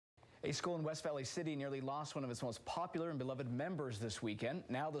A school in West Valley City nearly lost one of its most popular and beloved members this weekend.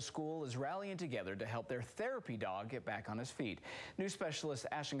 Now the school is rallying together to help their therapy dog get back on his feet. News specialist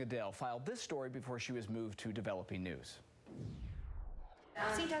Ashton Goodell filed this story before she was moved to Developing News.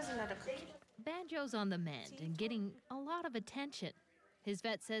 Banjo's on the mend and getting a lot of attention. His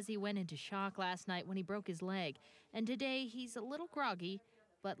vet says he went into shock last night when he broke his leg, and today he's a little groggy,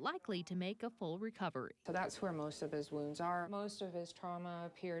 but likely to make a full recovery. So that's where most of his wounds are. Most of his trauma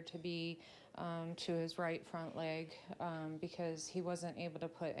appeared to be to his right front leg because he wasn't able to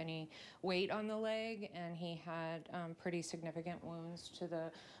put any weight on the leg, and he had pretty significant wounds to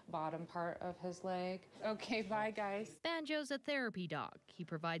the bottom part of his leg. Okay, bye guys. Banjo's a therapy dog. He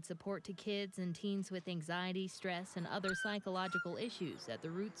provides support to kids and teens with anxiety, stress, and other psychological issues at the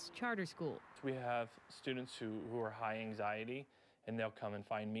Roots Charter School. We have students who are high anxiety, and they'll come and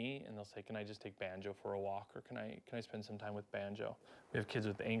find me and they'll say, can I just take Banjo for a walk, or can I spend some time with Banjo? We have kids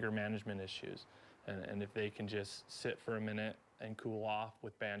with anger management issues, and if they can just sit for a minute and cool off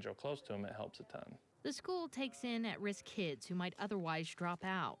with Banjo close to them, it helps a ton. The school takes in at-risk kids who might otherwise drop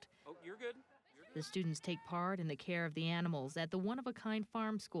out. Oh, you're good. The students take part in the care of the animals at the one-of-a-kind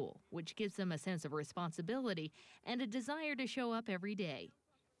farm school, which gives them a sense of responsibility and a desire to show up every day.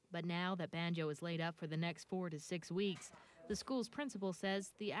 But now that Banjo is laid up for the next 4 to 6 weeks, the school's principal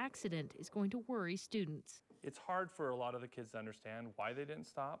says the accident is going to worry students. It's hard for a lot of the kids to understand why they didn't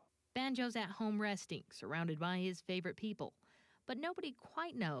stop. Banjo's at home resting, surrounded by his favorite people. But nobody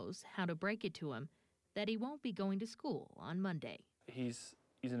quite knows how to break it to him that he won't be going to school on Monday. He's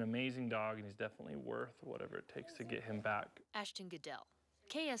an amazing dog, and he's definitely worth whatever it takes to get him back. Ashton Goodell,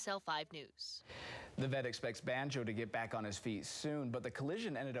 KSL 5 News. The vet expects Banjo to get back on his feet soon, but the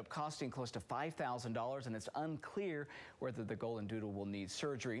collision ended up costing close to $5,000, and it's unclear whether the Golden Doodle will need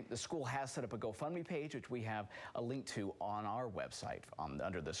surgery. The school has set up a GoFundMe page, which we have a link to on our website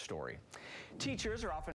under this story. Teachers are often